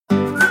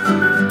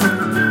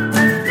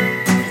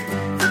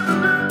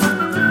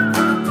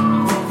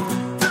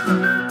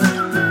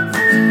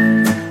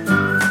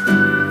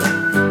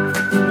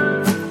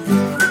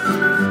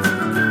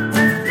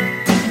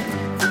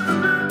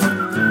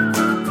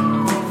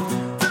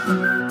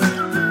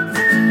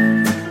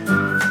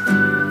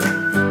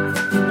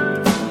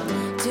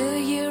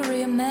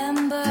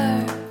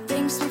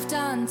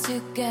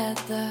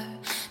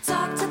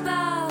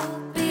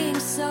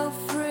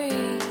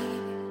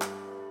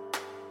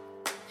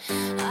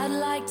I'd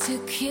like to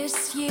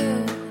kiss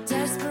you,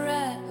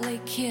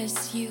 desperately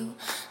kiss you,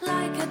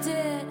 like I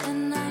did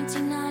in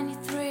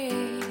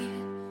 1993.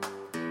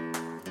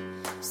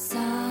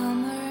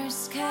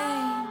 Summers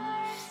came,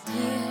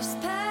 years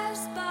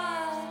passed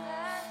by,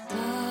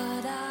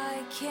 but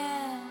I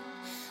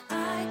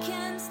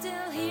can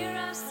still hear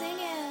us singing.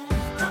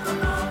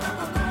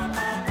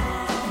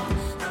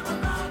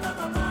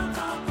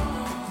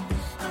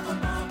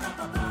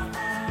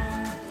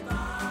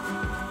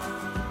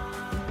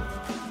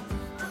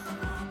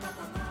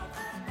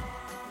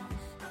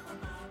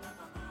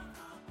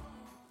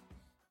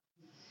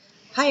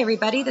 Hi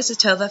everybody, this is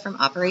Tova from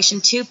Operation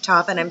Tube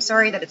Top, and I'm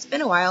sorry that it's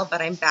been a while,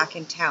 but I'm back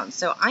in town.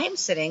 So I am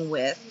sitting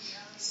with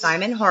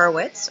Simon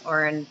Horowitz,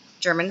 or in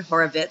German,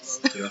 Horowitz.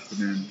 Good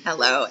afternoon.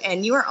 Hello,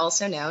 and you are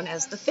also known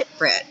as the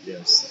Fitbrit.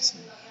 Yes, that's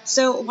me.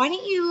 So why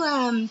don't you,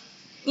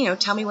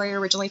 tell me where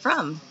you're originally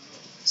from?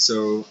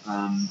 So,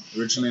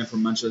 originally I'm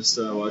from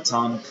Manchester, or a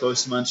town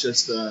close to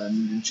Manchester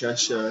in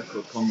Cheshire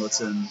called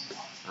Congleton.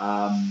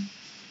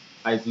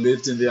 I've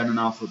lived in Vienna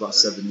now for about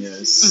 7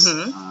 years,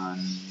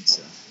 and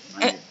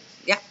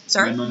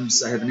Sorry? I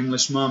have an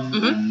English mum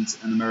and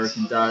an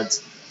American dad.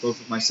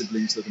 Both of my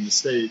siblings live in the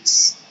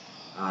States.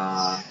 And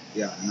I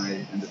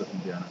ended up in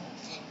Vienna.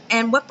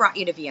 And what brought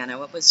you to Vienna?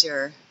 What was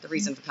the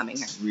reason for coming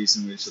here? The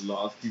reason which a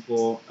lot of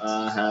people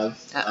have.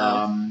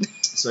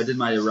 So I did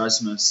my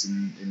Erasmus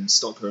in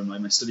Stockholm,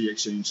 like my study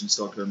exchange in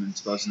Stockholm in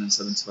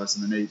 2007,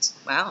 2008.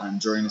 Wow. And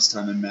during this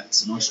time I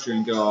met an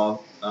Austrian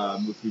girl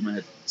with whom I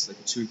had like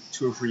a 2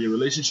 or 3 year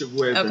relationship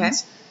with. Okay.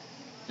 And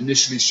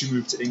initially she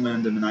moved to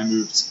England and then I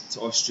moved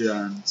to Austria,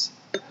 and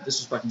this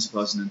was back in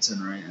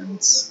 2010, right? And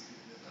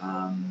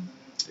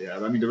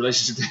the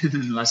relationship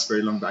didn't last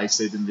very long, but I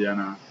stayed in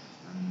Vienna,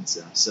 and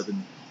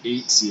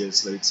 7-8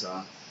 years later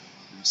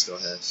I'm still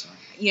here. So.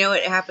 You know,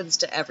 it happens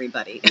to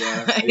everybody.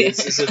 Yeah,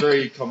 it's a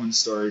very common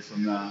story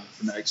from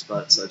the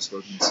expats I've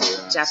spoken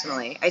to.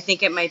 Definitely. I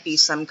think it might be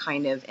some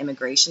kind of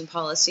immigration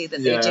policy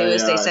that they do,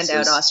 is they send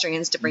out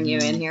Austrians to bring you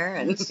in here.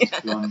 And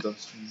blonde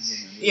Austrians.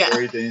 Yeah.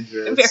 Very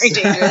dangerous. Very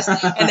dangerous.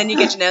 And then you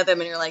get to know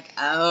them and you're like,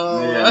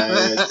 oh.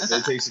 Yeah,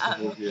 it takes a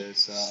couple of years.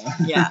 So.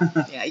 Yeah,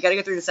 you got to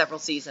go through the several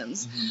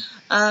seasons.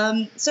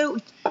 So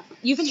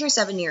you've been here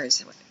 7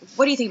 years.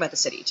 What do you think about the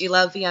city? Do you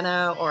love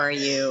Vienna, or are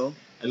you...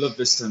 I love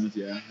this time of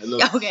year. I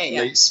love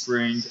late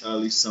spring,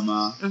 early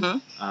summer.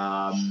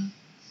 I'm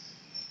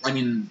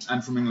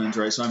from England,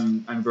 right? So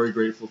I'm very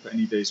grateful for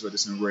any days where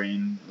there's no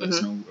rain, where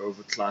there's no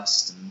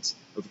overcast and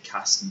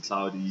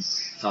cloudy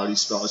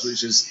spells,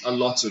 which is a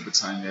lot of the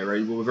time here,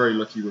 right? We're very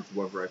lucky with the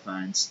weather, I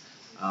find.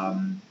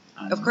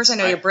 Of course, I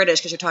know you're British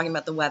because you're talking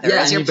about the weather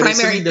as your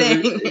primary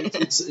thing.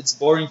 It's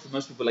boring for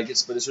most people, but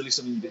it's really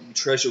something that you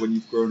treasure when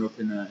you've grown up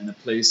in a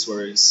place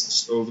where it's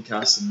just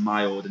overcast and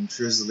mild and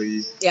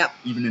drizzly,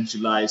 even in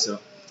July. So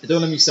don't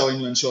let me sell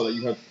England short that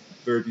you have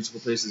very beautiful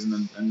places,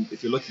 and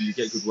if you're lucky, you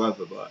get good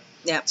weather, but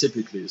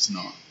typically it's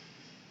not.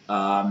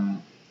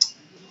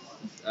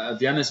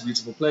 Vienna's a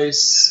beautiful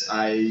place.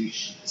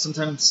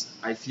 Sometimes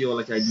I feel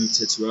like I moved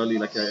here too early.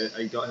 Like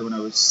I got here when I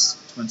was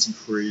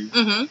 23,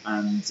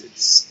 and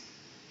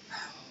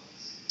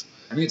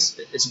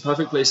it's a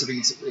perfect place. I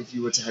think if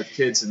you were to have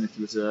kids and if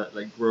you were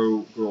to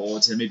grow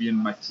old here, maybe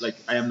I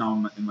am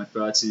now in my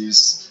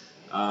 30s.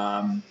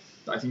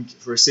 But I think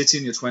for a city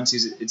in your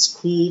 20s, it's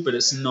cool, but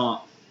it's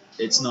not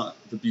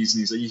the bee's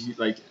knees.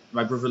 Like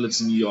my brother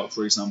lives in New York,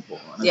 for example,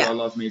 and I've got a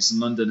lot of mates in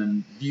London,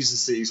 and these are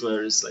cities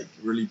where it's like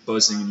really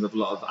buzzing and you have a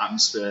lot of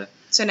atmosphere.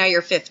 So now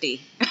you're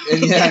 50.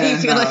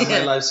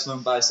 My life's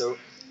flown by. So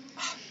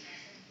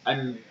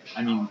I'm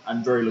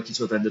very lucky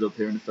to have ended up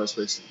here in the first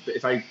place. But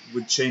if I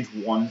would change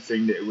one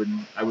thing,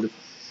 I would have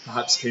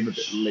perhaps came a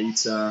bit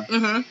later,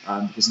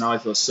 because now I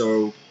feel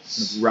so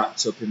kind of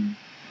wrapped up in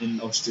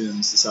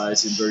Austrian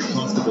society and very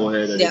comfortable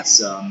here that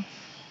it's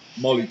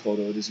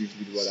mollycoddled is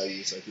usually the word I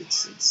use. Like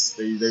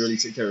they really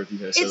take care of you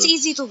here. So. It's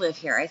easy to live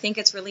here. I think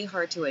it's really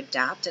hard to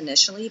adapt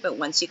initially, but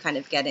once you kind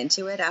of get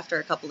into it after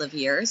a couple of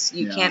years,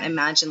 you can't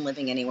imagine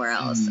living anywhere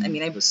else.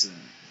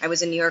 I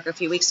was in New York a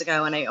few weeks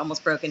ago and I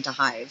almost broke into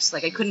hives.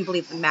 Like I couldn't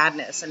believe the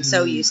madness. I'm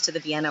so used to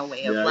the Vienna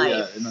way of life.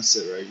 Yeah, and that's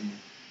it, right?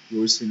 You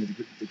always think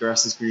that the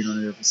grass is green on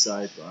the other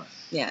side, but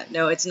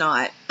no, it's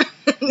not.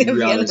 In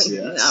reality,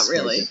 not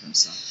really.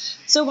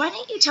 So why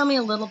don't you tell me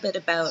a little bit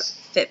about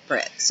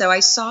Fitbrit? So I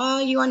saw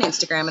you on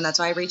Instagram, and that's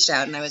why I reached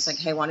out, and I was like,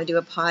 hey, I want to do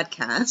a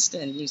podcast,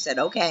 and you said,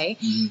 okay.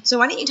 So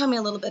why don't you tell me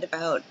a little bit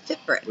about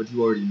Fitbrit? What do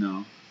you already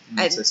know?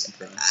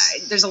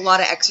 There's a lot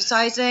of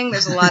exercising.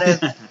 There's a lot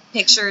of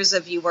pictures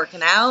of you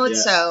working out.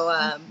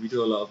 So we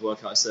do a lot of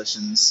workout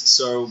sessions.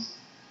 So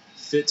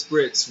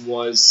Fitbrit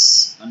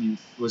was an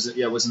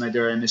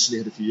idea I initially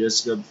had a few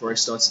years ago before I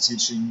started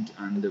teaching,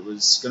 and it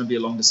was going to be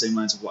along the same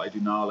lines of what I do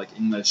now, like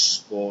English,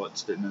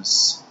 sport,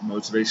 fitness,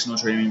 motivational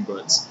training.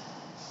 But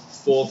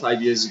 4 or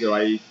 5 years ago,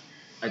 I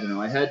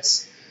had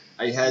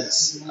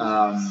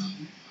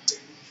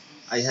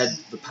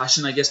the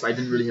passion, I guess, but I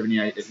didn't really have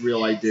any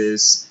real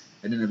ideas.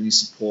 I didn't have any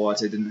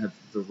support. I didn't have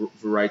the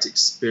right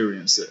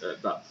experience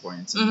at that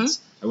point. And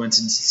I went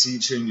into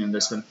teaching, and I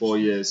spent 4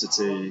 years at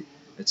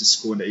to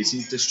school in the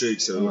 18th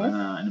district, so in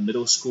a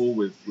middle school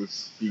with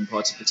being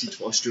part of the Teach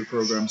for Austria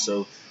program,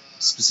 so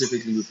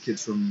specifically with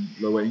kids from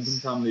lower income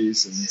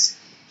families. And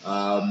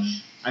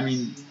I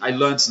mean, I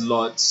learned a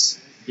lot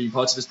being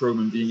part of this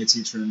program, being a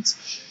teacher, and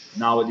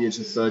now at the age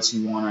of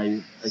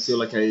 31, I feel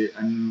like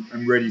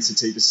I'm ready to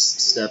take this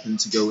step and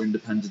to go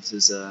independent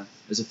as a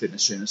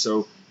fitness trainer.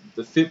 So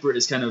the Fitbrit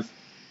is kind of,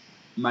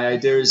 my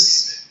idea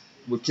is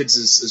with kids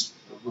as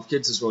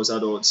well as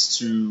adults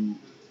to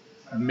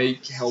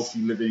make healthy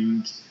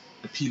living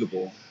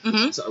appealable.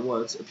 Is that a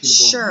word?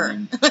 Appealable? Sure.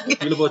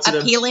 Appealable to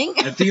them. Appealing?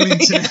 Appealing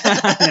to them.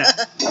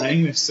 Yeah. My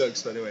English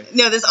sucks, by the way.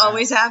 No, this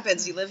always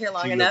happens. You live here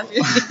long enough.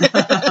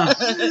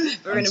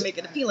 We're going to make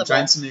it appealable. I'm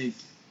trying to make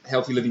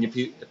healthy living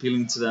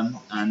appealing to them,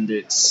 and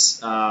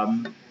it's I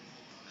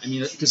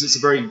mean, because it's a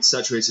very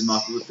saturated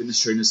market with fitness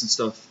trainers and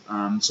stuff,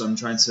 so I'm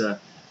trying to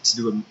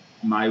do it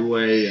my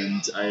way,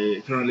 and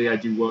I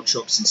do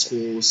workshops in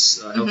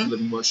schools, healthy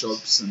living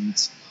workshops, and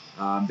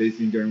they've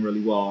been going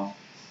really well.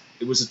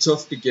 It was a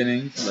tough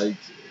beginning. Like,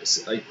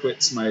 I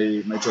quit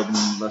my job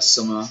in last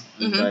summer,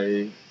 and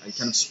I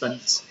kind of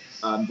spent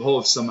the whole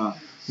of summer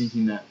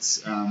thinking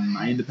that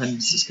my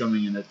independence is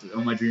coming and that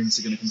all my dreams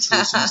are going to come true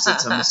as soon as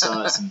September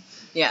starts. And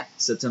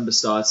September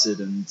started,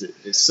 and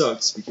it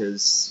sucked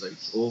because like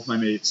all of my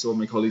mates, all of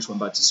my colleagues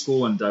went back to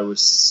school, and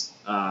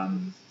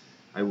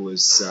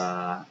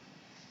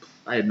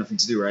I had nothing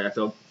to do. Right, I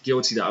felt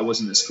guilty that I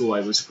wasn't at school.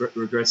 I was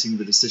regretting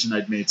the decision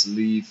I'd made to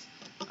leave,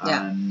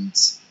 and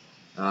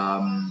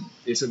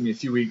it took me a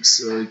few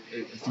weeks or a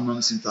few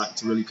months, in fact,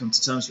 to really come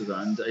to terms with that.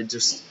 And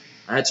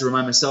I had to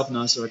remind myself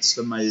now, so I had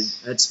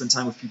to spend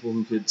time with people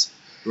who could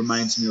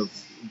remind me of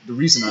the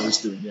reason I was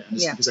doing it. And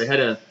it's because I had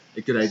a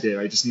good idea.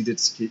 I just needed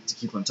to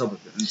keep on top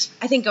of it. And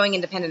I think going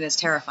independent is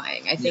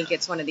terrifying. I think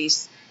it's one of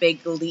these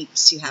big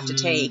leaps you have to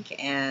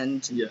take,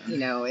 and you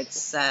know,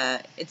 it's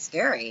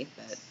scary.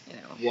 But you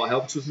know, what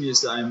helped with me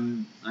is that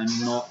I'm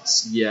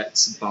not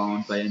yet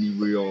bound by any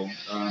real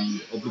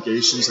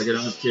obligations. Like, I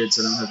don't have kids.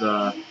 I don't have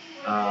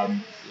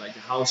like a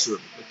house or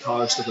a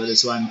car or stuff like that.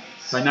 So I'm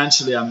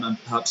financially, I'm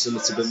perhaps a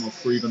little bit more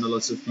free than a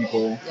lot of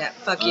people. Yeah,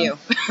 fuck you.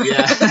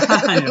 Yeah.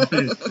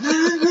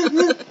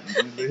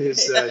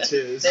 Cheers.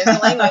 There's the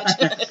language.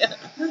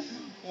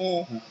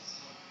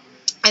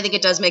 I think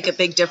it does make a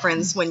big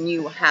difference when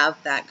you have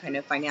that kind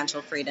of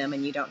financial freedom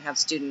and you don't have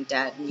student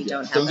debt and you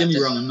don't have. Don't get me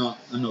wrong. I'm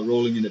not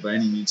rolling in it by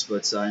any means,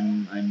 but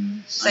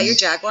I'm. Is that your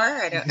Jaguar?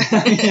 I don't.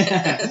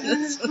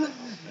 That's not.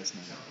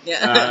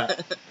 Yeah.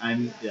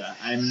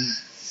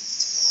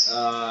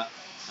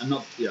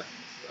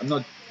 I'm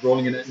not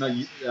rolling in it. No,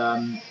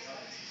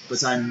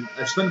 but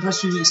I've spent the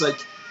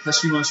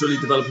past few months really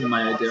developing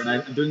my idea, and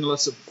I've been doing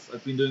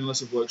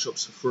lots of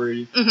workshops for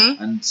free,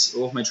 and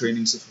all of my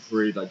trainings are for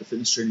free, like the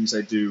fitness trainings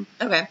I do.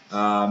 Okay.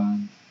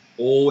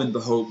 All in the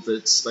hope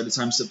that by the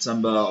time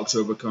September,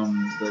 October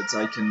come, that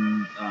I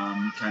can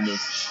kind of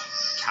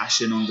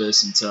cash in on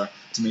this and to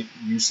make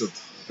use of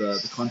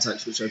the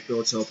contacts which I've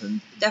built up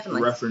and the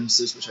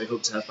references which I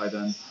hope to have by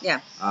then. Yeah.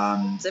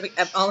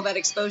 It's all about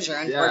exposure,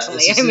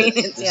 unfortunately.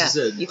 This is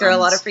it. You throw a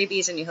lot of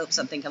freebies and you hope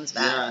something comes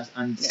back. Yeah,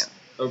 and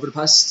over the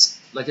past,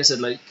 like I said,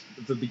 like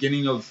the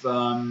beginning of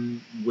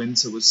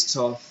winter was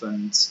tough,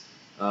 and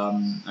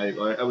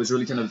I was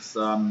really kind of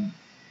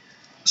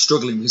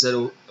struggling because I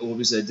had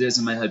obviously ideas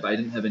in my head, but I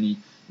didn't have any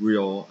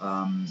real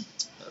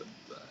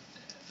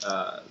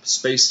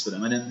space for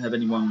them. I didn't have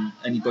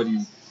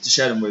anybody to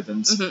share them with,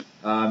 and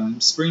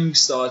spring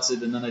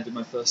started, and then I did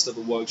my first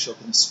ever workshop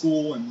in a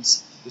school, and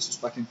this was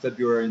back in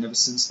February, and ever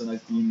since then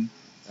I've been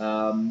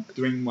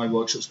doing my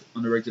workshops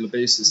on a regular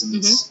basis, and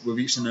with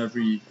each and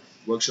every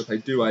workshop I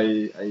do,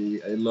 I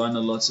learn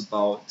a lot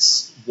about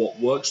what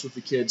works with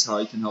the kids, how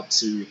I can help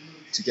to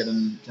get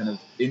them kind of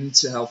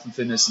into health and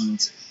fitness, and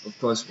of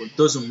course what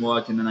doesn't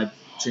work, and then I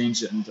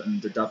change it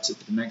and adapt it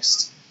for the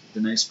next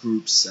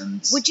groups.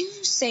 And would you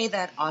say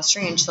that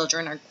Austrian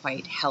children are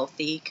quite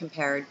healthy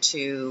compared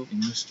to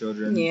English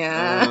children?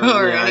 Yeah.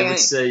 I would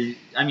say.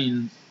 I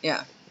mean.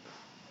 Yeah.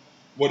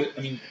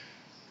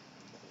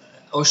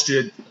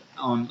 Austria,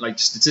 like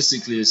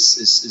statistically,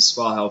 is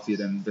far healthier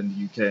than the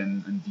UK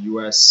and the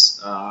US.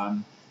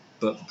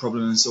 But the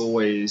problem is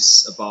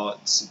always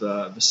about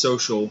the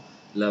social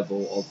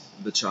level of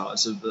the child.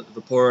 So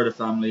the poorer the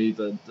family,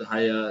 the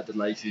higher the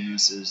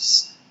likeliness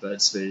is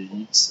that they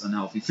eat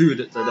unhealthy food,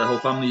 that their whole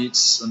family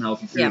eats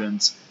unhealthy food, and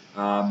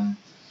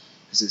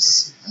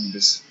because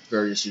there's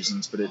various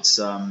reasons, but it's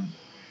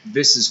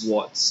this is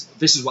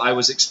what I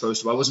was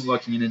exposed to. I wasn't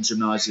working in a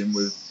gymnasium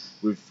with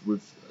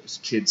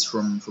kids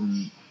from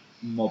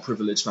more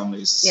privileged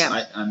families,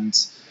 and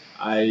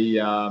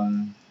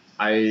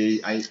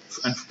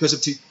because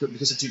of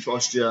Teach for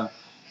Austria,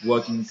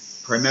 working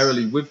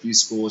primarily with these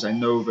schools, I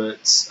know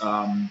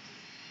that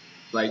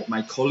like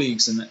my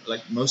colleagues and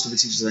like most of the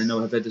teachers I know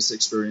have had this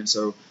experience.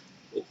 So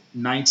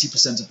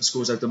 90% of the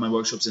schools I've done my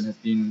workshops in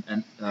have been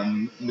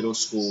middle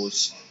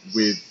schools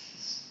with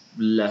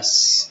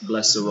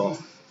lesser off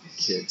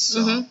kids.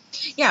 So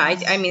Yeah,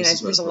 I mean,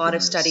 there's a lot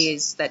of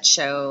studies that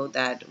show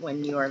that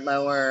when you are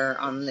lower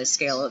on the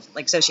scale of,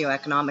 like,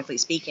 socioeconomically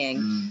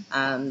speaking,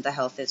 the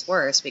health is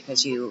worse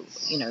because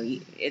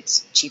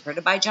it's cheaper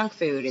to buy junk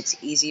food. It's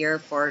easier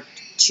for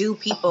two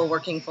people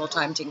working full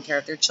time taking care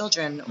of their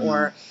children,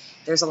 or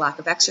there's a lack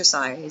of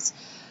exercise.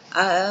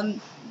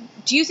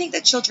 Do you think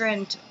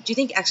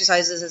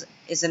exercise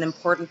is an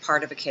important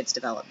part of a kid's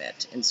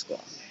development in school?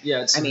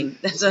 Yeah, it's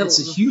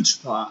a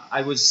huge part.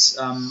 I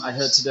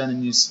heard today in the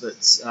news that,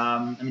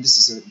 this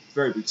is a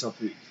very big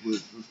topic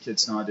with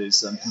kids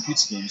nowadays,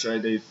 computer games,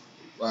 right?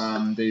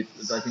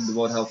 I think the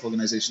World Health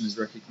Organization has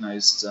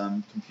recognized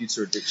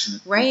computer addiction,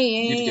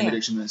 computer game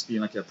addiction as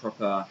being like a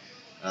proper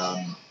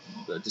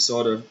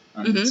disorder,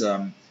 and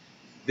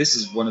this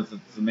is one of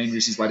the main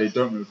reasons why they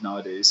don't move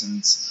nowadays,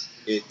 and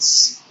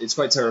it's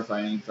quite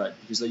terrifying, in fact,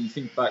 because like you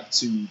think back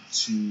to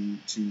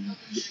the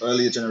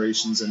earlier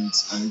generations, and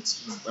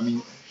I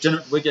mean,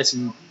 we're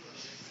getting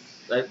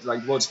like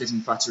the world's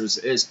getting fatter as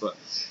it is, but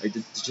like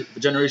the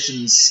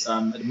generations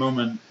at the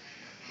moment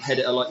had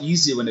it a lot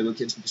easier when they were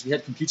kids because we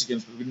had computer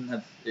games, but we didn't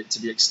have it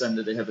to the extent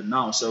that they have it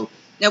now. So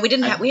no, we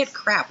didn't have. We had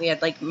crap. We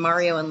had like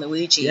Mario and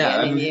Luigi.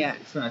 Yeah, we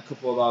spent a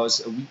couple of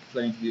hours a week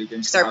playing video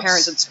games. Because our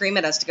parents would scream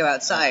at us to go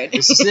outside.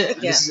 This is it.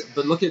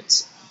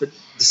 But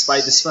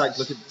despite this fact,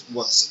 look at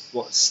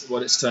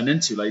what it's turned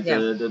into. Like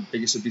the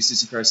biggest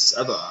obesity crisis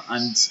ever,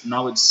 and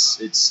now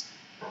it's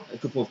a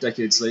couple of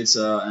decades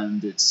later,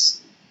 and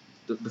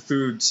the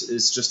food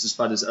is just as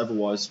bad as it ever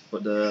was,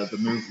 but the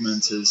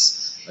movement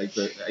is, like,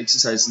 the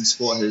exercise and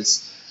sport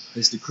has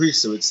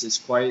decreased. So it's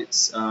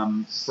quite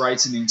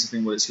frightening to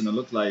think what it's going to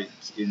look like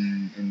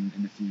in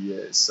a few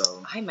years.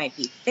 So I might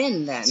be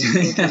thin then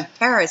in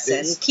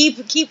comparison.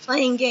 Keep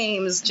playing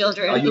games,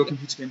 children. Are you a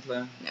computer game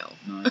player? No.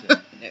 Okay.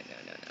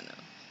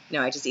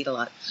 No, I just eat a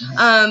lot.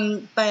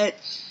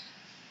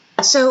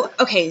 So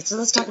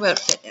let's talk about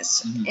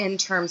fitness in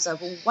terms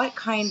of what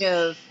kind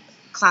of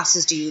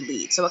classes do you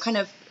lead? So what kind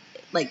of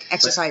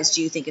exercise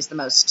do you think is the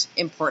most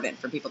important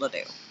for people to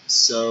do?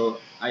 So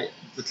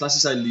the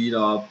classes I lead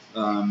are,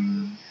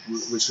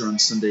 which are on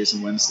Sundays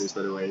and Wednesdays,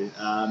 by the way.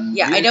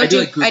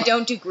 I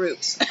don't do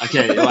groups.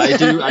 Okay, well,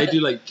 I do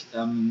like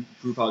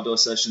group outdoor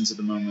sessions at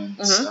the moment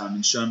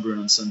in Schönbrunn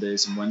on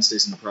Sundays and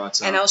Wednesdays in the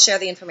Prater. And I'll share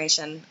the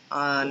information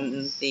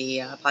on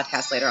the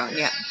podcast later on.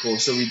 Yeah. Cool.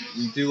 So we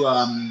do.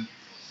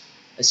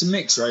 It's a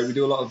mix, right? We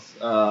do a lot of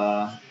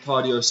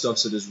cardio stuff,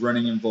 so there's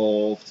running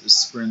involved, there's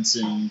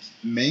sprinting.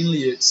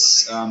 Mainly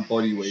it's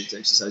body weight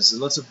exercises.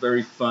 There's lots of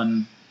very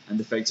fun and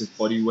effective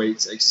body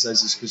weight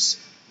exercises because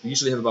we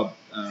usually have about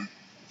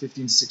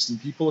 15 to 16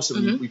 people, so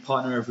we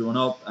partner everyone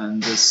up,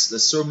 and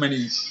there's so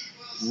many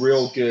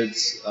real good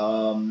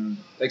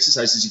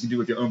exercises you can do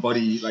with your own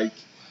body, like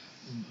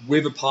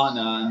with a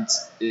partner, and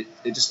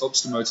it just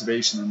ups the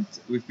motivation. And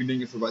we've been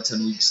doing it for about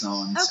 10 weeks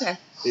now, and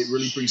it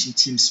really brings some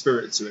team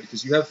spirit to it,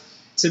 because you have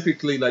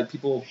typically like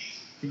people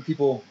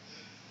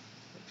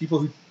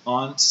who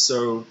aren't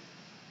so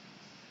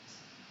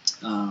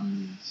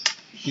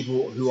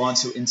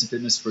into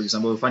fitness, for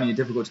example, who are finding it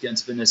difficult to get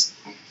into fitness,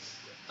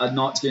 are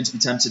not going to be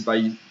tempted by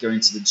going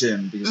to the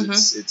gym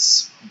because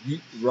it's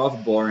rather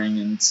boring,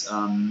 and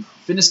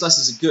fitness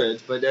classes are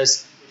good, but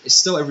it's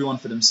still everyone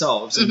for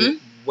themselves. And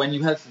when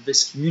you have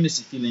this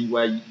community feeling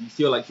where you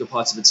feel like you're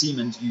part of a team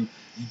and you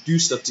do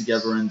stuff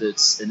together, and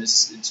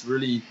it's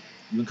really,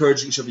 you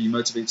encourage each other, you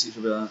motivate each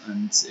other,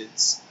 and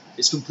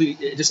it's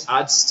completely, it just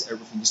adds to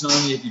everything. It's not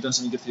only have you done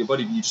something good for your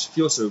body, but you just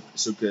feel so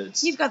good.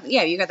 You got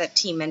that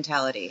team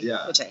mentality,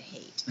 which I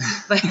hate.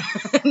 But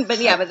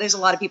there's a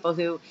lot of people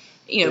who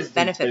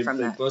benefit from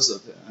that. They buzz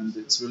up it, and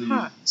it's really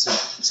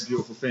it's a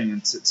beautiful thing,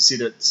 and to see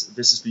that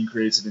this has been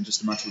created in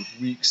just a matter of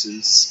weeks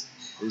is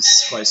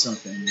quite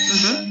something,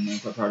 and I'm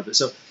quite proud of it.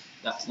 So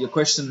your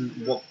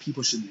question, what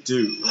people should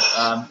do,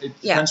 it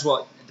depends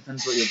what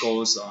your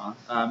goals are.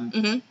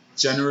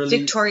 Generally,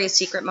 Victoria's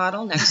Secret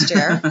model next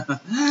year.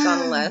 It's on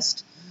the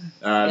list.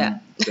 Then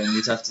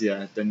you'd have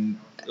to then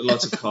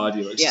lots of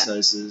cardio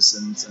exercises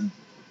and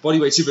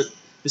body weight too. But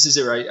this is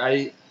it,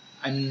 right?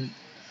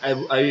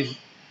 I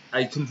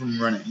come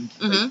from running.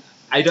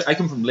 I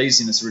come from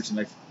laziness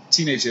originally. Like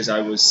teenage years,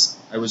 I was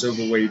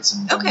overweight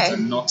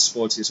and not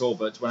sporty at all.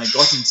 But when I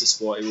got into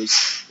sport, it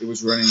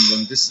was running,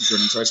 long distance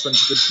running. So I spent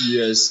a good few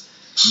years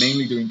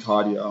mainly doing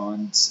cardio,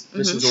 and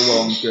this was all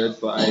well and good,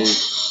 but I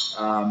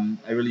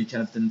really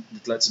kind of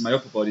neglected my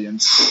upper body.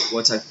 And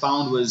what I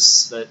found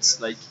was that,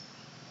 like,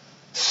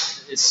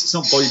 it's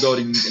not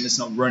bodybuilding and it's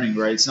not running,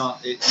 right? It's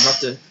not. You have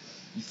to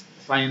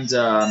find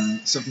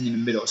something in the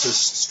middle. So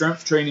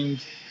strength training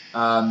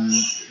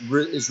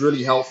is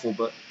really helpful,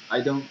 but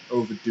I don't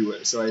overdo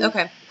it. So I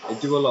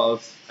do a lot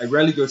of. I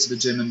rarely go to the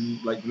gym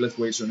and like lift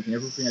weights or anything.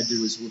 Everything I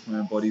do is with my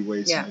own body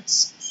weight. And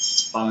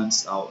it's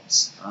balanced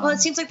out. Well,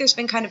 it seems like there's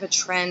been kind of a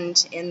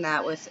trend in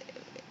that with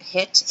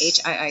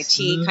HIIT,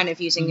 HIIT, kind of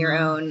using your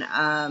own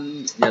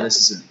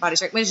this is it. body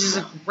strength, which is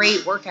a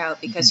great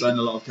workout because you burn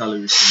a lot of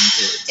calories from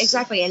HIIT.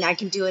 Exactly, and I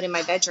can do it in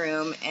my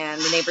bedroom,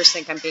 and the neighbors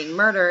think I'm being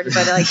murdered,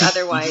 but like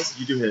otherwise,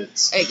 you do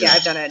HIIT. Yeah,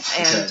 I've done it,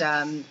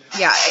 and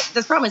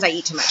the problem is I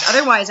eat too much.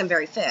 Otherwise, I'm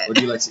very fit. What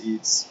do you like to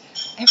eat?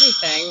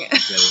 Everything.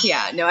 Okay.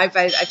 Yeah, no, I've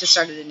just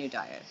started a new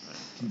diet.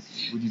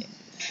 Would you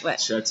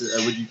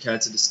would you care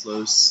to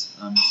disclose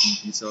some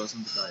details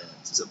on the diet?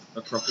 Is it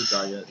a proper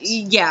diet?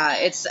 Yeah,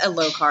 it's a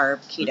low carb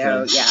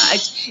keto. Okay. Yeah,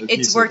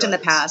 it's worked in the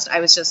past. I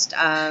was just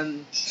that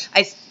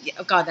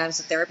was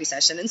a therapy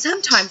session, and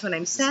sometimes when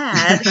I'm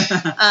sad,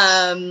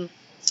 I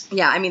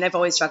mean, I've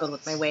always struggled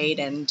with my weight,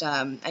 and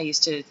I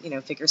used to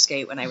figure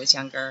skate when I was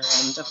younger,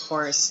 and of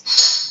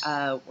course,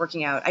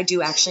 working out. I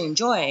do actually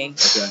enjoy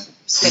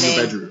spinning. In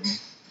your bedroom.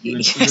 You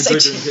enjoy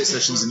doing HIIT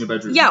sessions in your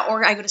bedroom? Yeah,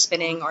 or I go to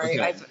spinning, or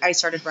I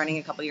started running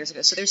a couple years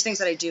ago. So there's things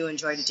that I do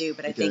enjoy to do,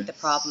 but I think the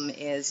problem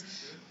is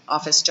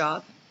office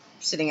job,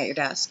 sitting at your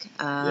desk.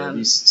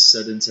 These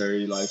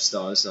sedentary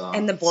lifestyles are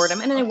and the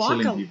boredom, and then I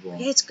walk. Killing people.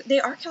 Yeah,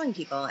 they are killing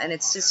people, and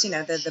it's just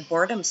the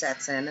boredom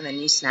sets in, and then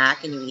you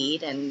snack and you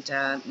eat, and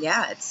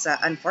it's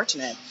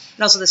unfortunate,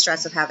 and also the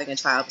stress of having a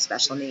child with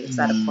special needs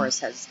that of course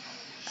has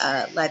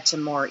led to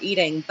more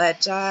eating,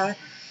 but.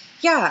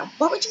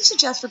 What would you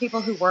suggest for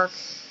people who work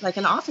like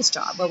an office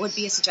job? What would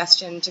be a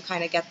suggestion to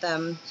kind of get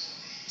them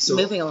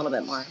moving a little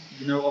bit more?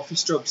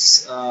 Office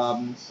jobs,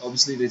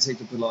 obviously they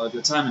take up a lot of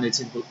your time, and they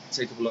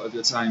take up a lot of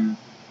your time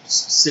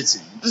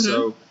sitting. Mm-hmm.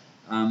 So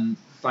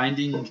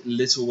finding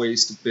little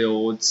ways to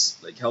build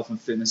like health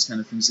and fitness kind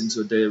of things into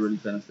a day are really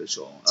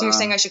beneficial. So you're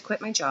saying I should quit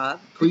my job?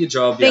 Quit your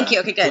job. Thank you.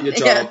 Okay, good. Quit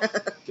your job.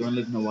 Go and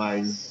live in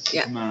Hawaii.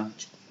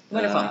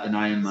 Wonderful. An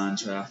Ironman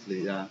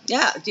triathlete,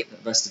 Yeah.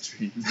 That's the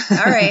dream.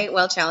 All right.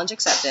 Well, challenge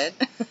accepted.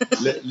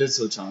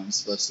 Little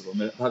challenge, first of all.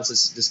 Perhaps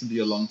this can be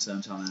a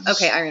long-term challenge.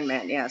 Okay,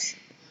 Ironman, yes.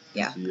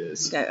 Yeah.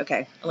 Yes.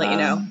 Okay, I'll let you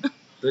know.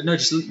 But no,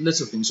 just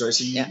little things, right?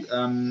 So you,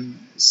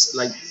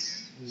 like,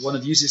 one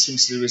of the easiest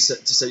things to do is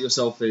to set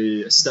yourself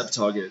a step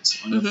target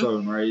on your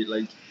phone, right?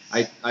 Like,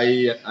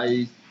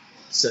 I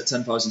set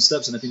 10,000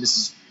 steps, and I think this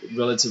is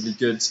relatively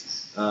good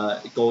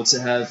goal to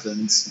have,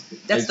 and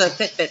that's the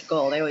Fitbit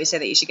goal. They always say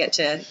that you should get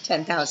to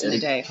 10,000 a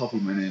day.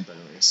 Copied my name, by the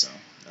way. So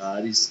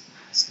these.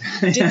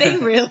 Did they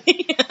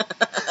really?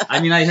 I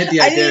mean, I had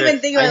the idea. I didn't even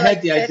think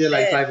about the idea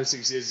like 5 or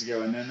 6 years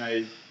ago, and then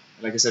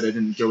like I said, I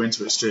didn't go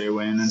into it straight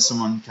away, and then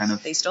someone kind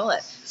of. They stole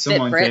it.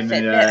 Someone Fitbrit, came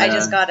Fitbit. in. I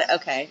just got it.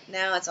 Okay,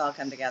 now it's all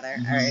come together.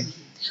 Mm-hmm. All right.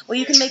 Well,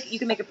 you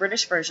can make a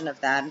British version of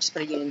that and just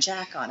put a Union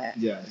Jack on it.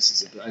 Yeah, this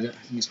is it. But I think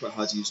it's quite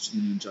hard to use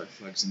Union Jack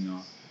flags in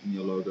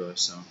your logo.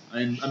 So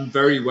I'm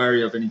very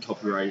wary of any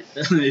copyright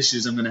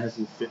issues I'm going to have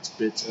with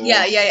Fitbit.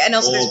 And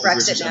also there's Brexit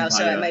British now, Empire.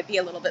 so it might be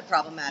a little bit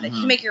problematic. You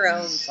can make your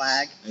own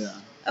flag. Yeah.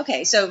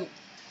 Okay, so.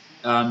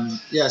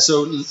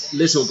 So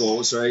little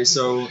goals, right?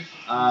 So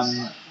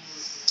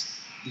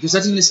because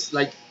I think this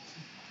like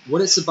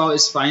what it's about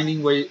is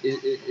finding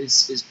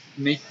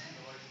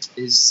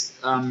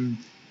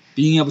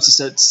being able to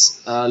set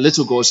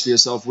little goals for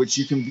yourself, which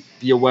you can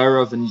be aware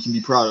of and you can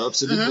be proud of.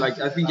 So like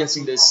I've been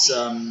getting this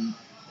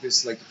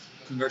like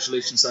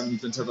congratulations, Simon,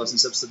 you've done 10,000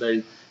 steps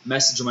today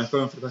message on my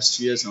phone for the past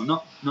 2 years now.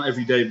 Not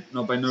every day,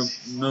 not by no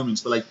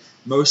means, but like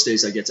most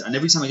days I get it. And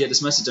every time I get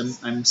this message,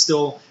 I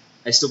still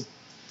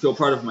feel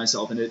proud of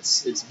myself, and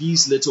it's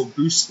these little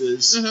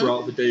boosters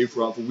throughout the day,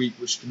 throughout the week,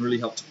 which can really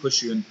help to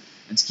push you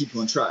and to keep you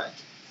on track.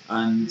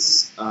 And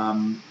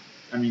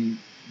I mean,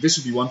 this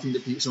would be one thing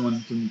that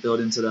someone can build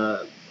into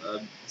their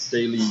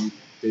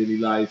daily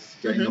life,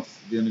 getting off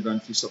the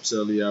underground a few stops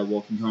earlier,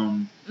 walking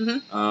home,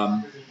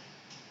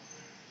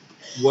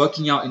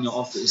 working out in your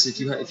office. If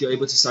you're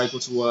able to cycle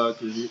to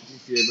work, or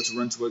if you're able to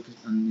run to work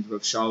and you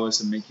have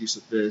showers and make use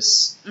of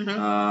this.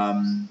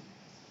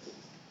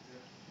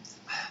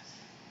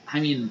 I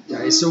mean,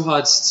 it's so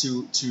hard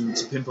to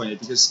pinpoint it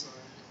because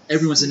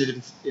everyone's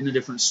in a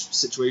different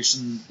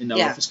situation in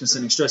their office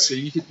concerning stress. So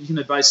you can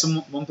advise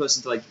one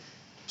person to like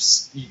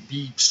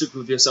be strict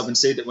with yourself and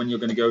say that when you're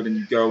going to go, then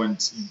you go and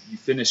you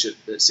finish it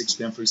at 6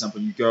 p.m. for example.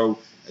 You go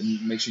and you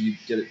make sure you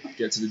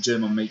get to the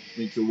gym and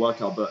make your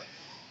workout. But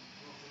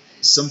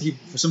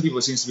for some people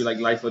it seems to be like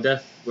life or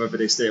death whether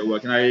they stay at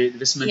work. And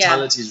this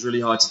mentality is really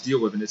hard to deal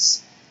with, and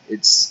it's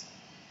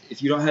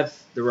if you don't have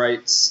the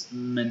right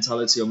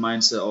mentality or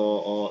mindset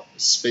or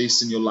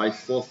space in your life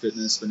for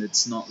fitness, then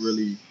it's not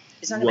really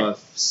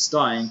worth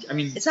starting. I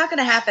mean, it's not going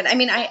to happen. I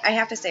mean, I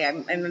have to say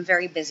I'm a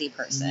very busy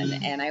person,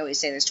 and I always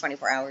say there's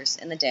 24 hours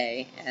in the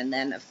day, and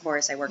then of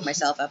course I work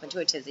myself up into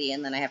a tizzy,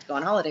 and then I have to go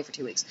on holiday for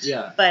 2 weeks.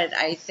 Yeah. But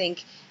I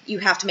think you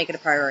have to make it a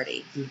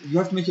priority. You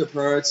have to make it a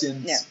priority,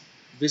 and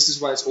this is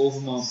why it's all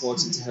the more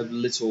important to have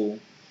little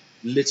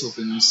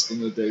things in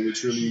your day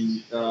which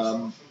really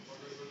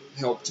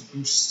help to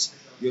boost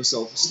your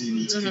self-esteem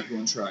and to keep you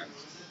on track.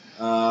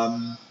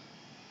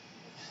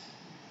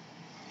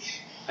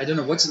 I don't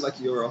know, what's it like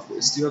in your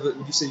office?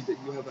 Would you say that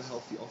you have a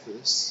healthy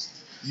office?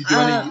 You do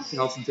any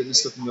health and fitness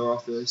stuff in your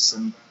office?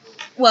 And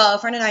Well, a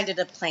friend and I did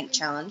a plank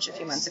challenge a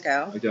few months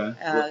ago. Okay.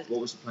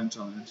 What was the plank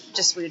challenge?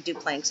 Just we would do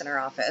planks in our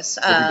office.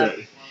 Every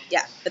day.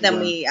 Yeah, but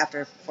then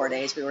after 4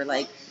 days, we were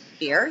like,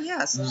 beer,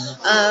 yes.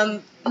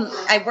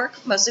 I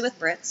work mostly with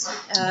Brits,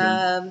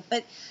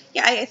 but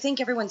yeah, I think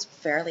everyone's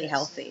fairly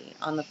healthy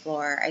on the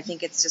floor. I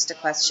think it's just a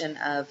question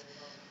of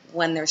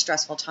when there's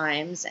stressful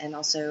times, and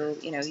also,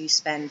 you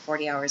spend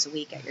 40 hours a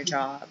week at your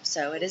job,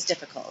 so it is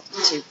difficult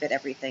to fit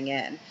everything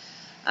in.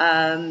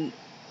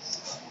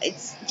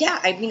 It's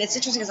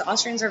interesting because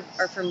Austrians are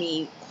for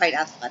me quite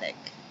athletic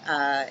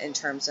in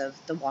terms of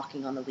the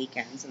walking on the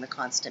weekends and the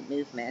constant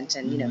movement,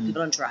 and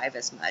people don't drive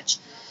as much.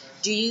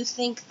 Do you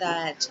think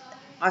that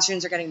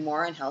Austrians are getting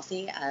more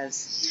unhealthy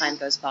as time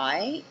goes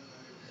by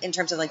in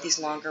terms of like these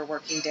longer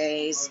working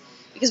days?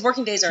 Because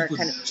working days are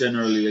kind of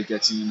generally are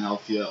getting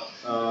unhealthier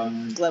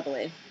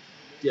globally.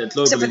 Yeah,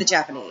 globally. Except for the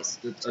Japanese.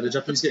 Are the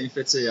Japanese getting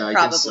fitter? Yeah, I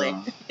Probably.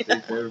 guess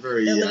so. They're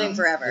very. They're living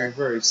forever. They're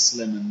very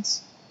slim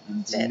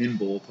and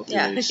nimble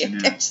population.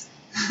 Yeah.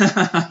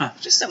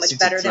 Just so much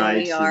better than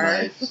we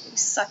are. We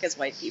suck as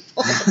white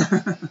people.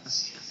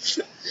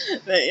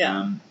 But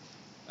yeah.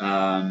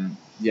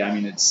 I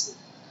mean, it's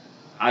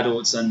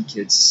adults and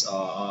kids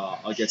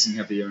are getting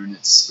heavier, and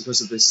it's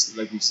because of this,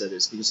 like we said,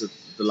 it's because of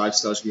the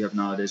lifestyles we have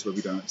nowadays where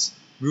we don't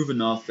move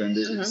enough, and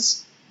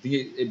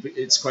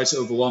it's quite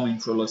overwhelming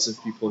for a lot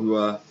of people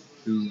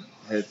who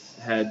have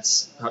had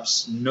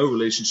perhaps no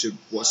relationship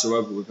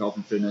whatsoever with health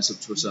and fitness up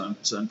to a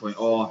certain point,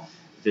 or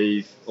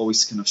they've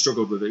always kind of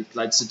struggled with it.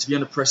 Like, so to be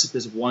on a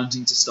precipice of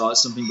wanting to start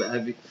something but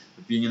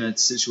being in a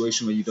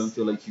situation where you don't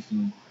feel like you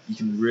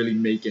can really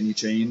make any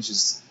change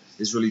is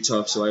really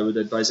tough. So I would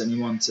advise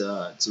anyone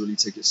to really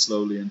take it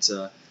slowly and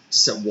to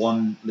set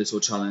one little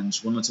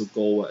challenge, one little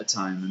goal at a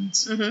time,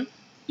 and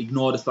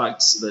ignore the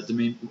fact that there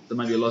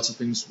might be a lot of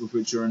things with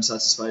which you're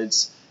unsatisfied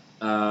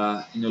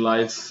in your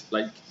life.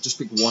 Like, just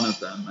pick one of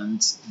them.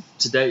 And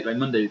today, like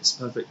Monday, it's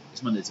perfect.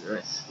 It's Monday today,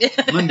 right?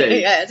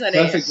 Monday, yeah, it's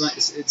Monday. Perfect.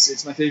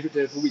 It's my favorite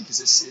day of the week because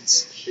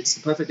it's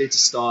the perfect day to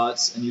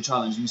start a new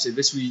challenge. You say,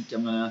 this week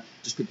I'm gonna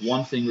just pick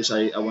one thing which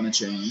I want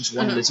to change,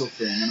 one little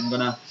thing, and I'm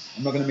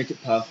not gonna make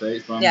it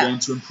perfect, but I'm going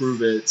to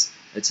improve it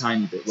a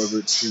tiny bit, whether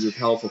it's to do with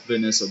health or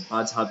fitness or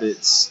bad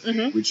habits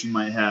which you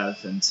might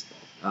have, and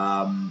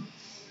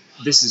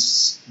this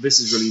is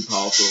really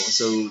powerful.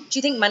 So, do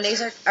you think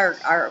Mondays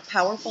are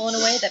powerful in a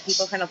way that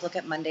people kind of look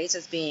at Mondays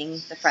as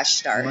being the fresh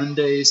start?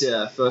 Mondays,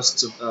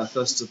 first of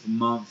the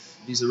month.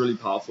 These are really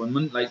powerful,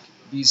 and like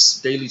these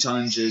daily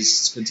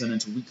challenges can turn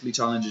into weekly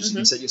challenges. You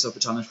can set yourself a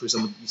challenge. For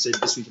example, you say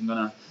this week I'm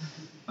gonna,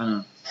 I don't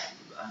know,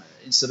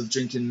 instead of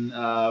drinking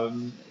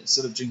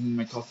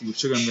my coffee with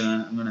sugar,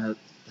 I'm gonna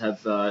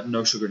have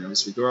no sugar in it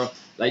this week. Or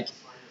like,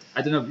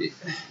 I don't know.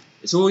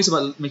 It's always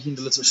about making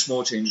the little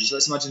small changes.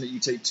 Let's imagine that you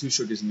take 2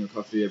 sugars in your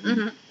coffee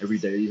every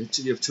day. You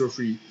have 2 or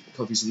 3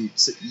 coffees a week.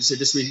 So you say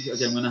this week,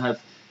 okay, I'm going to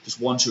have just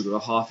 1 sugar or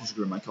half a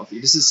sugar in my coffee.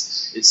 It's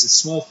a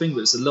small thing,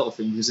 but it's a little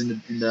thing, because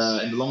in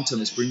the long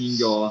term, it's bringing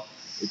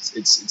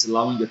it's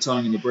allowing your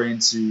tongue and your brain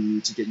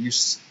to get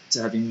used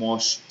to having more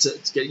to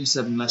get used to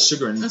having less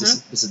sugar. And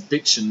this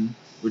addiction,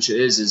 which it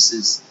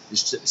is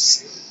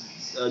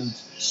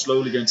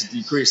slowly going to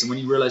decrease. And when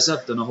you realize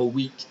I've done a whole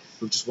week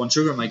with just 1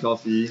 sugar in my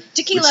coffee.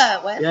 Tequila,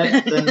 what? Yeah,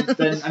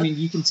 then I mean,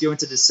 you can go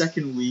into the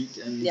second week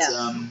and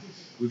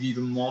with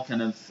even more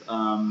kind of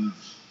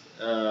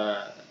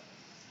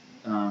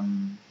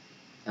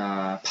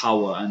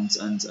power and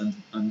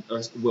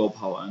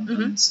willpower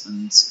and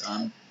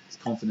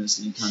confidence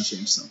that you can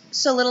change something.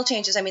 So little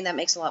changes. I mean, that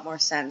makes a lot more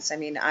sense. I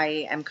mean,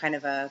 I am kind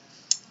of a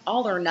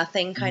all or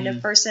nothing kind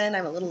of person.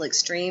 I'm a little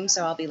extreme,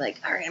 so I'll be like,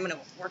 all right, I'm going to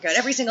work out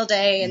every single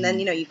day, and then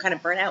you kind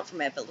of burn out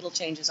from it. But little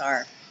changes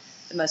are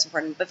the most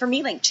important. But for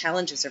me, like,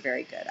 challenges are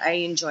very good. I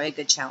enjoy a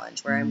good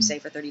challenge where I'm say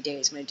for 30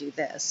 days I'm going to do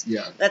this.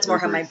 Yeah, that's more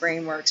how my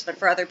brain works. But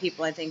for other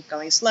people, I think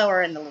going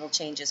slower and the little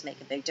changes make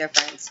a big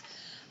difference.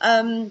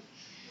 Do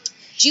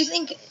you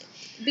think,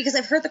 because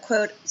I've heard the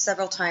quote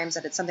several times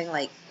that it's something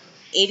like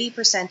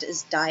 80%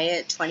 is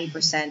diet,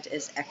 20%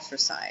 is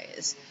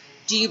exercise.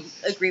 Do you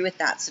agree with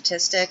that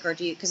statistic, or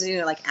do you, because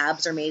like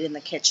abs are made in the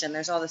kitchen,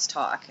 there's all this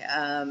talk.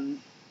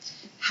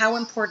 How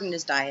important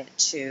is diet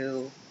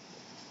to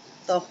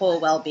the whole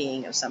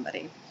well-being of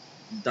somebody?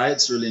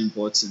 Diet's really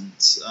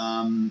important.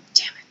 Damn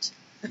it.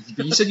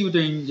 But you said you're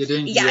doing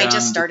yeah, I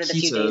just started a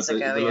few days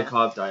ago. The low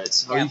carb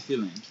diet. How are you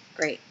feeling?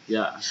 Great.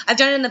 Yeah. I've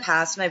done it in the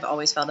past, and I've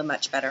always felt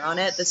much better on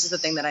it. This is the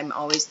thing that I'm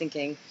always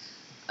thinking,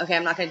 okay,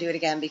 I'm not going to do it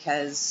again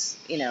because,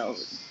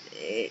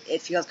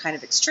 it feels kind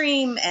of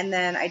extreme, and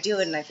then I do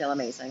it and I feel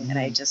amazing, and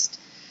I just...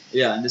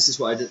 Yeah, and this is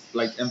what I did,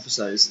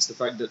 emphasize. It's the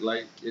fact that,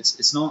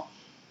 it's not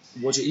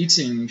what you're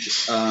eating,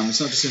 it's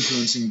not just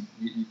influencing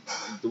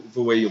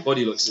the way your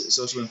body looks, it's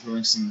also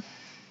influencing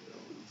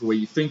the way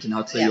you think and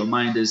how clear your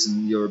mind is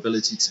and your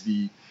ability to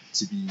be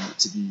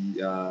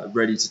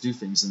ready to do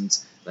things. And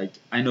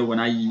I know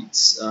when I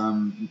eat a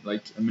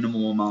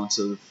minimal amount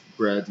of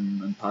bread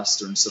and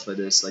pasta and stuff like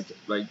this,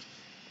 like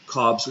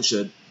carbs, which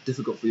are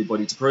difficult for your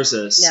body to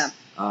process,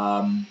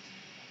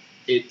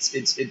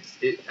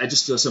 I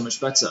just feel so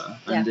much better,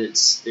 and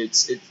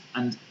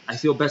and I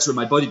feel better in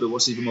my body. But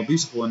what's even more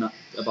beautiful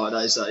about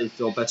that is that I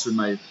feel better in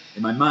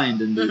my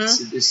mind, and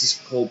it's this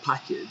whole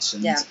package,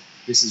 and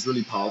this is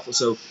really powerful.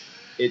 So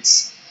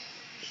it's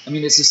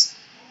just,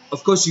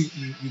 of course you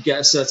get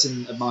a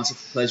certain amount of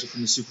pleasure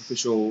from the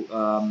superficial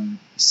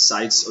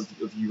sides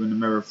of you in the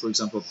mirror, for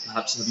example,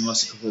 perhaps having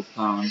lost a couple of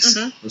pounds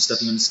or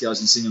stepping on the scales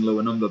and seeing a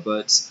lower number.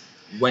 But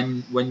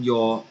when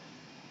you're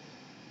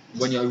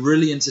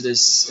really into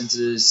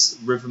this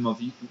rhythm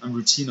of and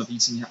routine of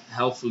eating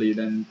healthily,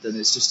 then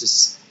it's just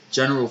this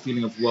general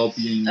feeling of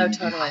well-being and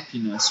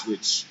happiness,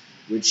 which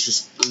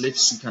just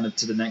lifts you kind of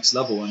to the next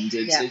level, and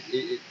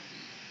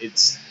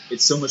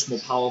it's so much more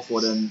powerful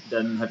than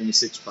having a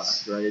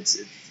six-pack, right?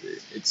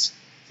 It's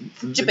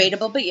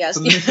debatable, but yes.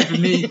 For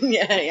me,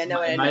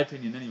 in my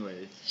opinion,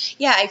 anyway.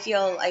 Yeah, I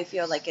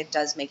feel like it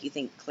does make you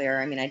think clearer.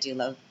 I mean, I do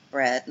love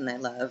bread, and I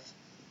love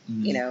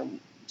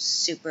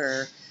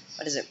super,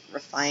 what is it,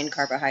 refined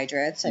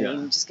carbohydrates. I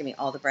mean, just give me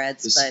all the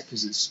breads. But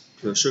because it's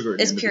pure sugar.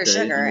 It's pure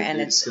sugar, and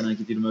it's going to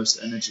give you the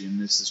most energy.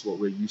 And this is what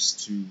we're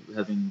used to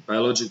having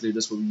biologically.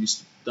 That's what we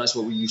used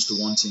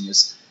to wanting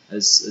as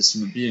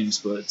human beings.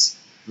 But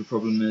the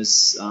problem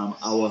is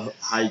our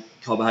high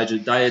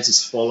carbohydrate diet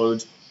is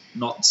followed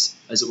not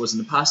as it was in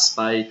the past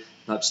by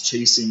perhaps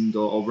chasing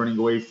or running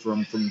away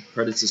from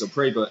predators or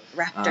prey, but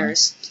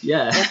raptors.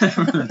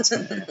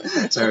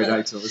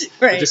 Pterodactyls.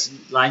 Right. We're just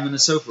lying on the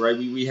sofa, right?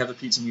 We have a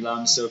pizza and we lie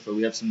on the sofa.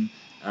 We have some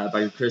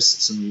bag of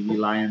crisps and we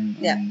lie and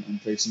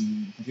play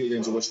some computer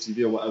games or watch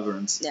TV or whatever.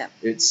 And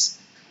this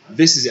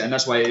is it, and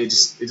that's why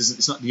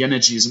it's not, the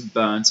energy isn't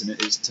burnt, and it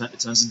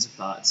turns into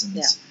fat.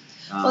 And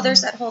well,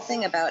 there's that whole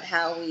thing about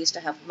how we used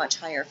to have much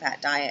higher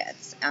fat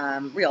diets,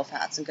 real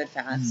fats and good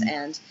fats,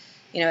 and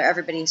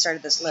everybody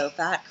started this low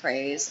fat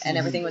craze, and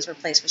everything was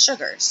replaced with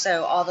sugar.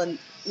 So all the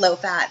low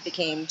fat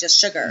became just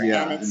sugar,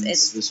 and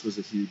this was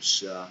a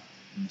huge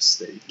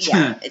mistake.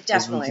 Yeah, it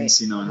definitely. As we can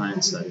see now in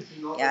hindsight.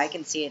 Yeah, I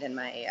can see it in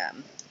my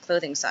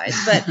clothing size,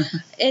 but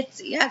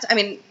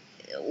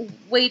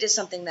weight is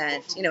something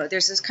that,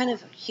 there's this kind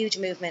of huge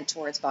movement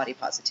towards body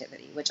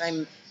positivity, which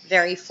I'm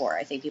very for.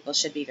 I think people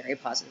should be very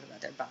positive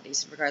about their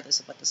bodies, regardless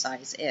of what the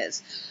size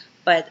is.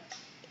 But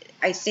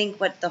I think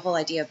what the whole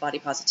idea of body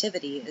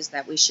positivity is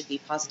that we should be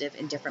positive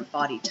in different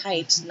body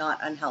types, not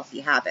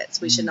unhealthy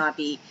habits. We should not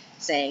be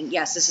saying,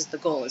 yes, this is the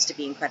goal, is to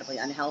be incredibly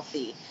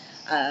unhealthy.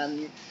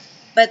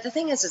 But the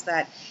thing is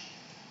that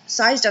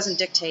size doesn't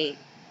dictate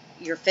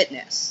your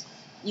fitness.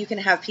 You can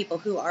have people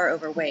who are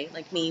overweight,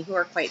 like me, who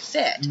are quite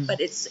fit, but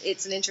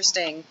it's an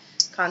interesting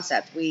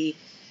concept. We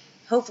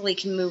hopefully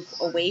can move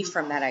away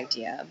from that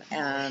idea.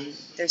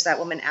 There's that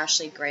woman,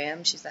 Ashley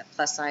Graham. She's that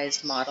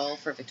plus-sized model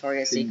for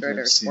Victoria's Secret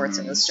or Sports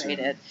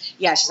Illustrated.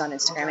 Yeah, she's on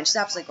Instagram, and she's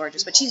absolutely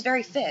gorgeous. But she's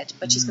very fit,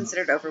 but she's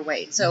considered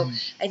overweight. So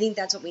I think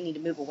that's what we need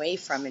to move away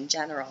from in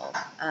general.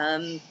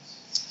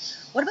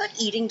 What about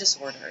eating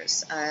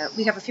disorders?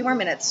 We have a couple more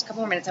minutes.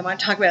 I want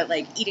to talk about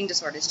eating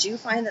disorders. Do you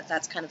find that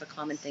that's kind of a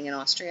common thing in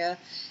Austria?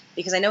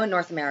 Because I know in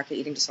North America,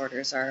 eating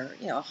disorders are,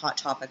 a hot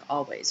topic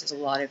always. There's a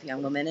lot of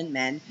young women and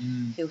men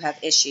who have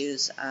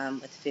issues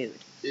with food.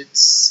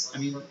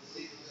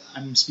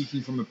 I'm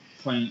speaking from the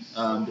point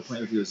of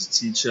view as a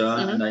teacher,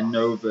 and I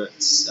know that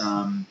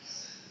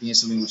being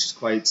something which is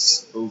quite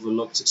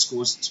overlooked at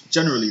schools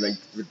generally,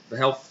 the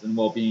health and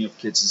well-being of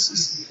kids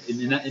is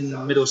in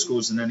middle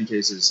schools in any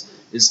cases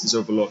is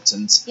overlooked.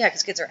 And yeah,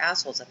 because kids are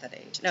assholes at that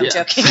age. No, I'm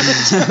joking.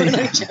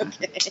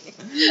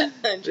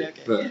 I'm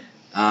joking. But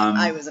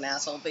I was an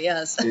asshole, but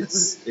yes.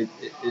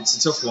 it's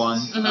a tough one.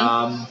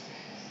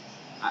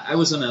 I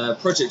was on a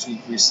project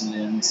week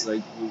recently, and with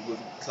a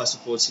class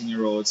of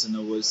 14-year-olds, and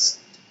there was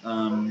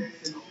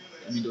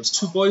there was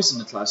 2 boys in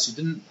the class who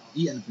didn't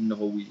eat anything the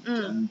whole week,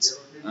 and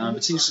the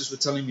teachers were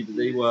telling me that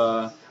they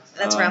were.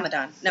 That's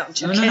Ramadan. No, I'm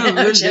joking. No,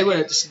 really, they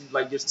were just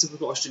your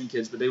typical Austrian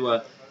kids, but they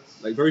were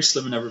very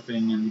slim and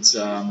everything, and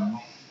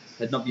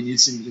had not been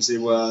eating because they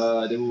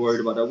were worried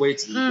about their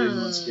weight. They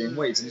didn't want to gain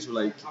weight, and these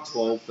were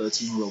 12,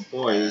 13-year-old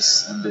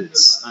boys, and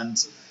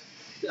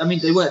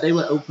they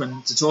were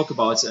open to talk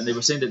about it, and they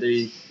were saying that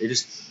they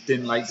just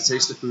didn't like the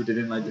taste of food, they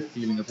didn't like the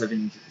feeling of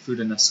having food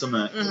in their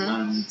stomach,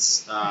 and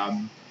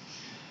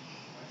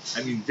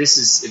I think this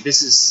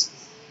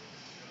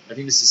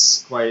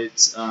is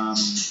quite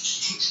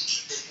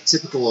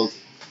typical of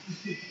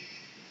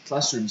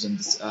classrooms, and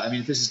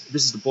if this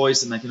is the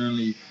boys, then I can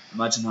only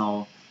imagine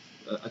how.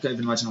 I can't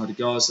even imagine how the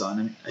girls are,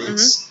 and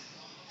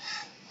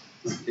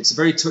it's a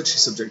very touchy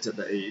subject at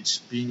that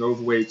age. Being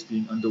overweight,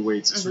 being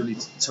underweight, it's really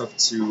tough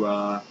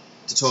to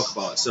talk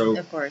about. So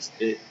of course,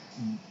 the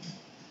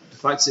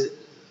fact that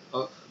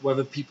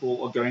whether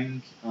people are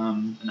going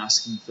and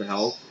asking for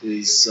help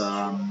is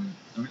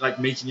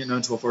making it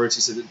known to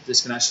authorities so that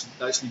this can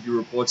actually be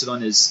reported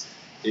on is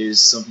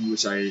something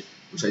which I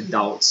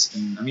doubt.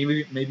 And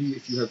maybe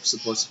if you have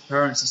supportive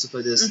parents and stuff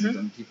like this, and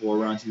then people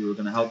around you who are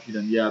going to help you,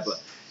 then yeah, but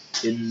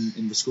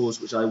in the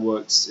schools which I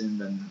worked in,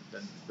 then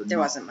there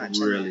wasn't much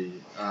really.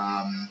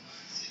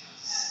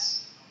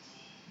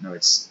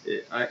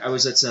 I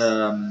was at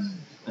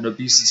an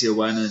obesity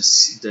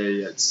awareness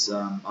day at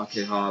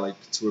RKH like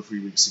 2 or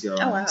 3 weeks ago.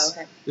 Oh wow!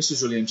 Okay. This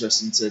was really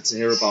interesting to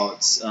hear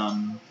about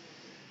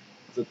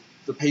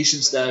the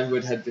patients there who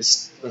had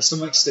their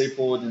stomach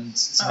stapled and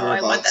to hear about.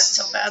 I want that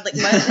so bad, like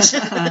much.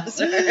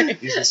 Sorry.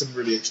 These were some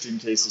really extreme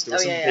cases. There were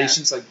some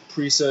patients like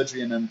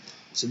pre-surgery, and then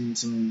some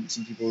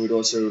people who'd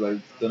also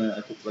like done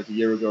it like a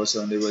year ago or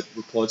so, and they were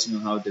reporting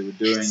on how they were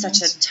doing. It's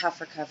such a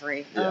tough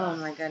recovery. Yeah. Oh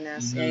my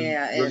goodness. Mm-hmm.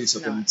 Yeah. Really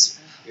tough, and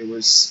it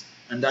was.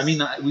 And I mean,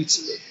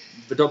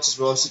 the doctors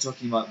were also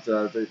talking about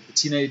the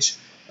teenage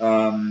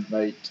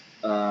the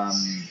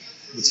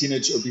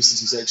teenage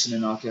obesity section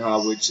in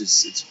RKH, which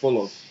it's full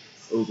of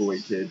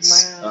overweight kids.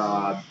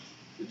 Wow.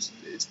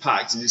 It's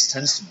packed, and it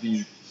tends to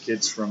be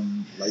kids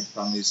from like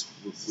families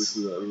which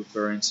we were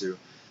referring to.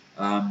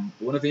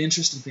 One of the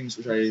interesting things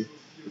which I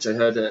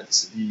heard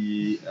at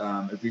the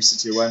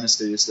obesity awareness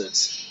day is that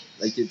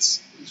like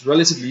it's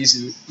relatively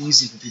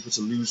easy for people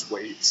to lose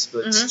weight,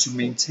 but to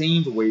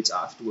maintain the weight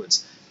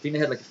afterwards. I think they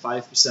had like a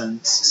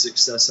 5%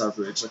 success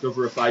average, like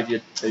over a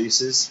 5-year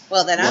basis.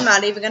 Well, then I'm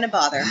not even going to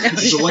bother. But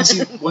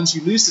once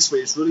you lose this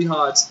weight, it's really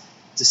hard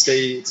to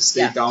stay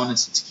down and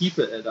to keep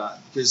it at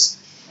that, because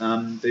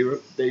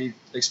they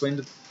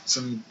explained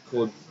something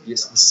called the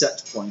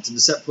set point, and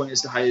the set point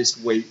is the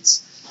highest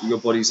weight your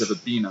body's ever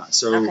been at.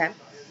 So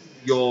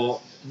your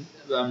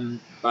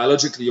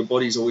biologically, your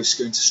body's always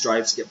going to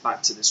strive to get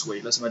back to this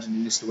weight. Let's imagine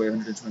you used to weigh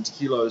 120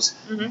 kilos,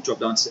 you drop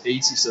down to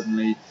 80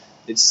 suddenly.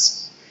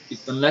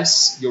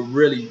 Unless you're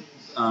really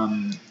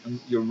kind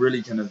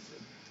of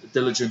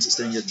diligent at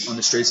staying on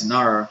the straight and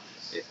narrow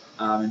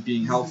and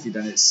being healthy,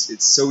 then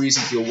it's so easy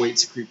for your weight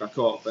to creep back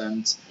up,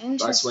 and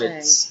that's why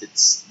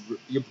it's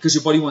because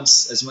your body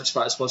wants as much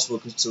fat as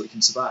possible so it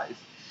can survive.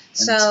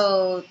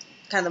 So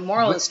kind of the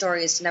moral of the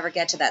story is to never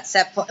get to that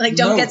set point. Like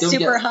don't get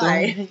super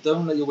high.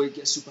 Don't let your weight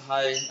get super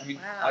high. I mean,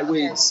 I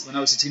weighed when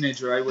I was a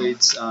teenager. I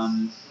weighed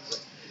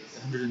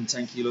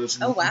 110 kilos.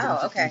 Oh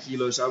wow! Okay.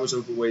 Kilos. I was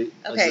overweight.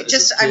 Okay,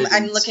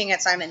 I'm looking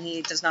at Simon.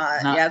 He does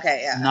not.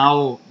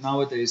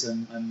 Nowadays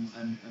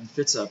I'm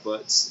fitter,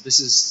 but this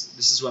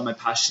is where my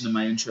passion and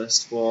my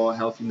interest for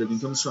healthy living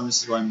comes from.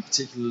 This is why I'm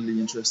particularly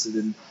interested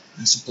in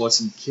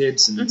supporting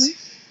kids and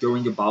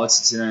going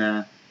about it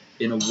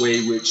in a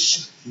way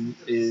which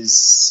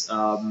is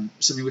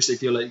something which they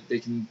feel like they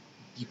can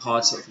be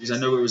part of. Because I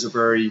know it was a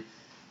very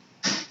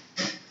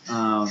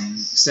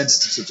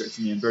sensitive subject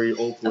for me and very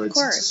awkward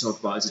to talk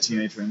about as a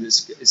teenager, and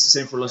it's the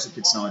same for lots of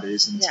kids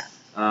nowadays. And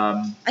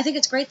I think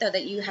it's great though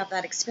that you have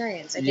that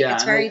experience. I think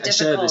it's very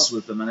difficult. I share this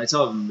with them, and I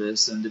tell them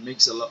this, and it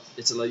makes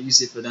it's a lot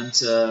easier for them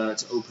to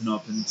open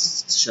up and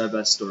to share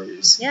their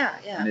stories.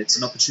 And it's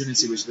an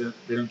opportunity which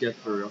they don't get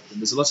very often.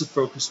 There's a lot of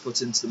focus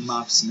put into the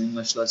maths and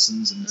English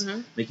lessons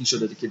and making sure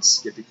that the kids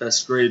get the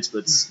best grades,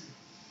 but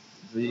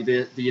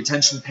the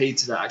attention paid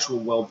to the actual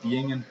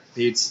well-being and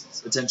paid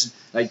to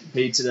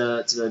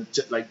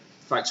the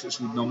facts which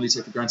we normally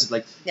take for granted,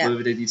 like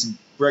whether they've eaten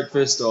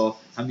breakfast or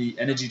how many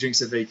energy drinks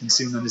have they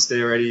consumed on this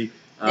day already,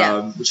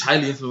 which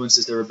highly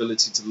influences their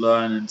ability to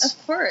learn and it's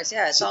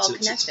all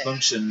connected. To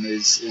function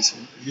is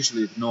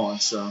usually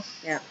ignored. So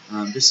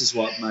this is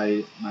what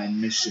my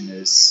mission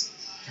is,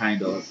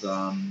 kind of,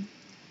 and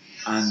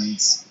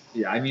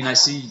I mean I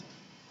see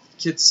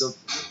kids of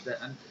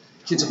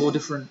all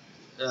different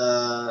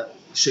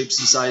shapes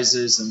and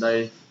sizes, and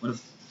one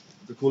of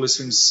the coolest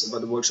things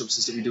about the workshops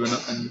is that we do an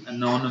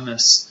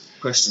anonymous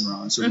question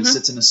round. So we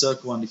sit in a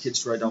circle and the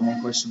kids write down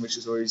one question which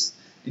has always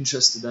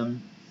interested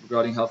them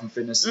regarding health and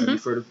fitness, and then we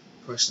throw the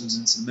questions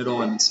into the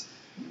middle, and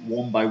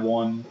one by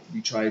one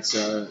we try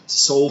to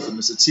solve them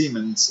as a team,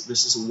 and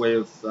this is a way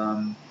of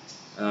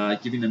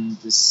giving them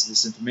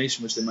this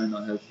information which they might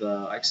not have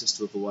access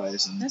to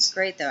otherwise. And that's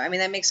great though. I mean,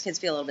 that makes kids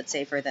feel a little bit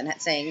safer than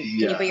saying, can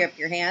you put up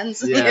your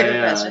hands?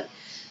 Question.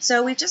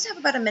 So we just have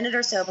about a minute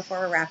or so before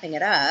we're wrapping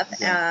it up.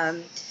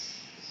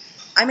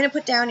 I'm going to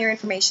put down your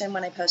information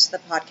when I post the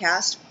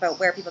podcast about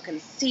where people can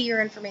see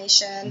your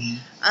information.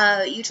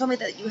 You told me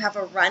that you have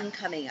a run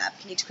coming up.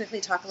 Can you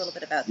quickly talk a little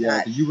bit about that?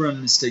 Yeah, the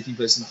U-Run is taking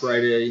place on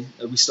Friday.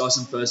 We start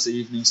on Thursday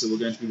evening, so we're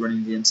going to be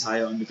running the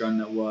entire Underground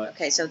network.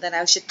 Okay, so then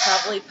I should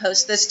probably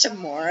post this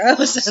tomorrow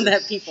so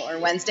that people, or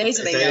Wednesday,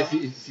 so they know.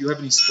 If you have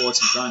any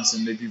sports and plans,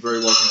 then they'd be very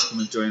welcome to come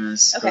and join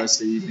us.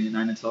 Thursday evening at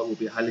 9 o'clock. We'll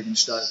be at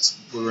Heiligenstadt.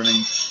 We're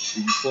running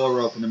the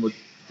 4 up, and then we're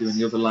doing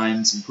the other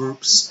lines in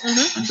groups,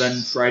 and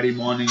then Friday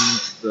morning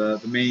the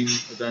main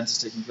event is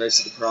taking place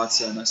at the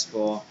Prater, and that's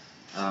for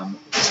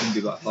it's going to be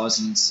about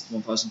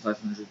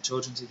 1,500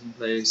 children taking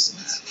place,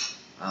 and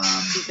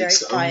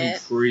it's the only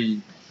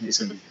free. It's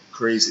going to be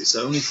crazy. It's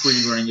the only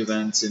free running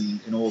event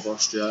in all of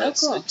Austria.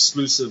 It's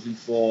exclusively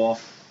for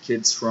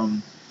kids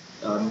from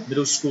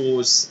middle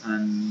schools,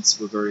 and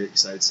we're very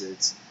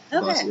excited.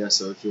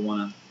 So if you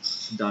want to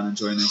come down and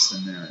join us,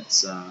 then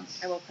it's...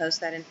 I will post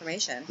that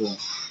information. Cool.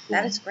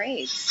 That is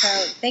great. So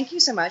thank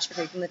you so much for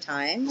taking the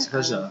time. It's a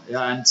pleasure.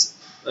 And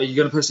you're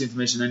going to post the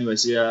information anyway.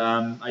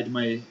 So I do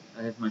my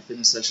have my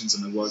fitness sessions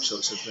and my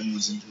workshops. So if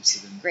anyone's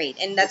interested in, great,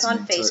 and that's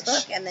on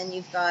Facebook, touch. And then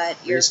you've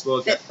got your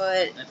Facebook,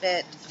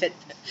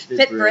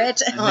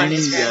 Fitbrit and on mainly,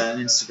 Instagram. Yeah, on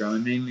Instagram,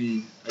 and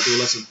mainly I do a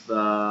lot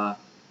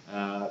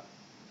of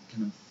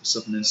kind of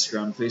stuff on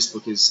Instagram.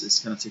 Facebook is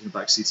kind of taking a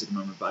back seat at the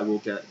moment, but I will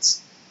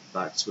get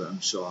back to it, I'm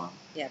sure.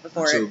 Yeah,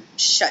 before it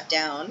shut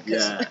down.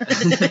 Yeah.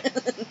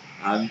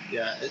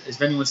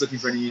 If anyone's looking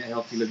for any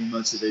healthy living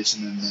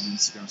motivation, then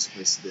Instagram's the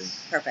place to be.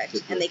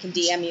 Perfect. And they can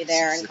DM you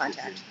there and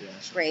contact. Yeah,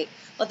 sure. Great.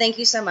 Well, thank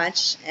you so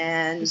much.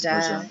 And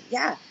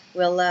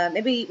we'll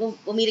maybe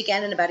we'll meet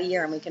again in about a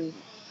year and we can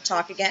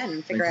talk again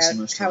and figure out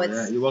how it's.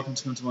 Yeah, you're welcome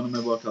to come to one of my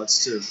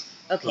workouts too.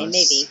 Okay,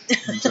 maybe.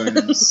 Join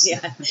us.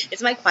 Yeah,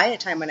 it's my quiet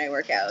time when I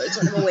work out. It's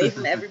when I'm away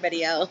from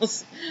everybody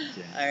else.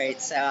 Okay. All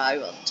right, so I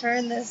will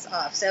turn this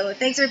off. So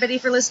thanks everybody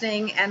for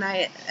listening. And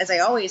as I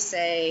always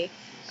say,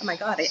 oh my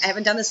God, I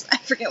haven't done this. I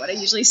forget what I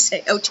usually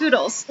say. Oh,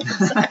 toodles.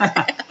 Sorry.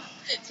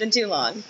 It's been too long.